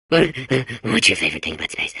What's your favorite thing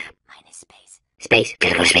about space? Mine is space. Space.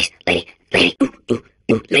 Gotta go to space. Lady. Lady.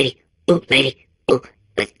 Lady.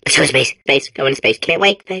 Let's go to space. Space. Going to space. Can't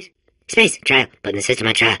wait. Space. Space. Trial. Putting the system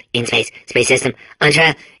on trial. In space. Space system. On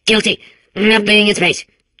trial. Guilty. Not being in space.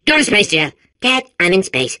 Go to space, jail. Dad, I'm in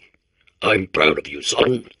space. I'm proud of you,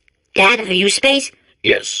 son. Dad, are you space?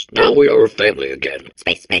 Yes, now we are a family again.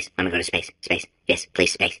 Space. Wanna go to space. Space. Yes,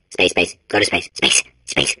 please, space. Space. Go to space. Space.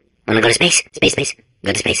 Wanna go to space. Space.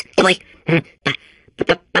 Go to space. Oh, boy.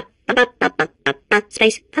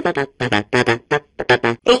 Space.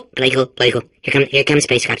 Oh, play cool. Here comes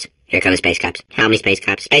space cops. Help me, space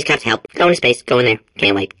cops. Space cops, help. Going to space. Go in there.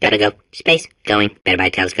 Can't wait. Gotta go. Space. Going. Better buy a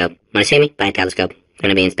telescope. Wanna see me? Buy a telescope.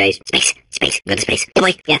 Gonna be in space. Space. Go to space. Oh,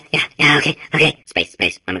 boy. Yeah. Okay. Space.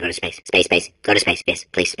 Wanna go to space. Space. Go to space. Yes,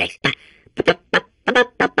 please, space.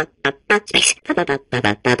 Space.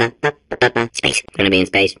 Space. Gonna be in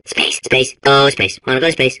space. Space. Oh, space. Wanna go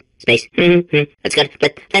to space. Space. Let's go.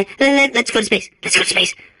 Let's go to space.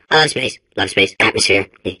 I love space. Atmosphere.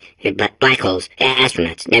 Black holes.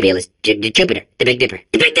 Astronauts. Nebulas. Jupiter. The Big Dipper.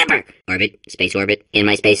 Orbit. Space orbit. In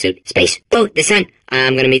my spacesuit. Space. Oh, the sun.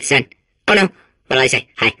 I'm gonna meet the sun. Oh no. What'll I say?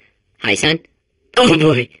 Hi, sun. Oh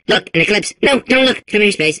boy. Look, an eclipse. No, don't look. Come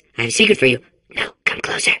here, space. I have a secret for you. No, come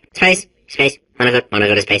closer. Space. Wanna go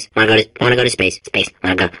to space. Wanna go to space. Space.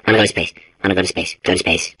 Wanna go to space. Wanna go to space. Go to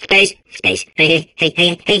space. Space. Hey,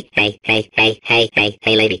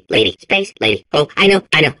 lady. Space, lady. Oh, I know.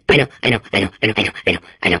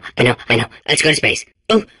 Let's go to space.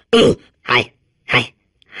 Oh. Hi.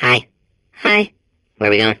 Where are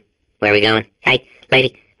we going? Hi,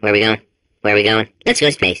 lady. Where are we going? Let's go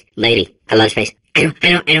to space. Lady, I love space. I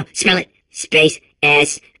know. Smell it. Space.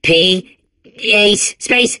 S-P-A-C.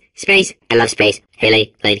 Space. I love space. Hey,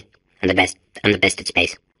 lady. I'm the best at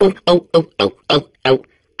space. Oh.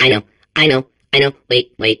 I know. Wait. I know.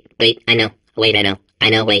 Wait. Space. Wait. I know. Wait. I know. I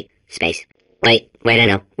know.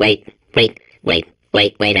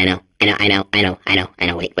 Wait. I know.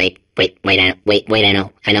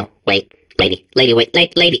 I know. Wait. Lady, wait.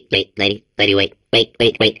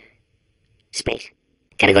 Space.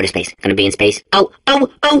 Gotta go to space. Gonna be in space. Oh.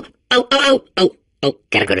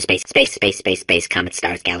 Gotta go to space. Space. Comets,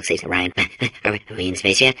 stars, galaxies, Orion. Are we in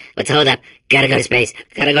space yet? What's the hold up? Gotta go to space.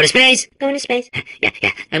 Going to space.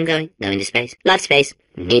 Yeah. I'm going to space. Love space.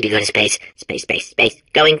 Need to go to space. Space.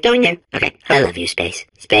 Going there. Okay. I love you, space.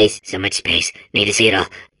 Space. So much space. Need to see it all.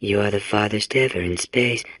 You are the farthest ever in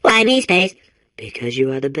space. Why me, space? Because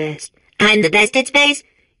you are the best. I'm the best at space.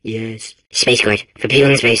 Yes. Space court. For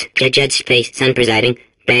people in space. Judge space. Sun presiding.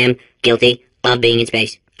 Bam. Guilty. Love being in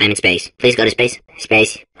space. I'm in space. Please go to space.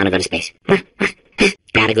 Space. Wanna go to space.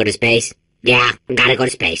 Gotta go to space. Yeah, gotta go to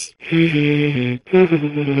space.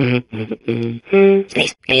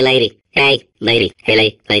 Space. Hey, lady. Hey, lady. Hey,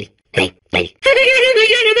 lady. Oh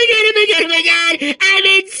my god. I'm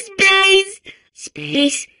in space.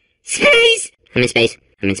 Space. I'm in space.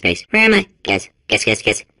 Where am I? Guess.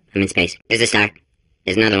 I'm in space. There's a star.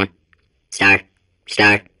 There's another one. Star.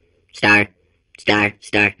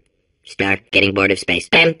 Getting bored of space.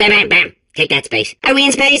 Bam. Take that, space. Are we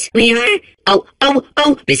in space? We are. Oh.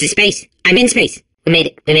 This is space. I'm in space. We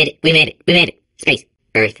made it. Space.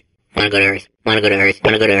 Earth. Wanna go to Earth. Wanna go to Earth.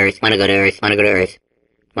 Wanna go to Earth. Wanna go to Earth. Wanna go to Earth.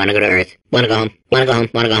 Wanna go to Earth. Wanna go home. Wanna go home.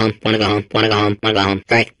 Wanna go home. Wanna go home. Wanna go home. Wanna go home.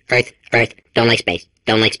 Earth. Don't like space.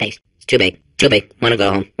 It's too big. Wanna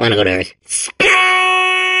go home. Wanna go to Earth.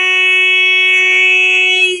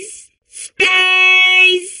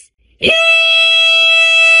 Space.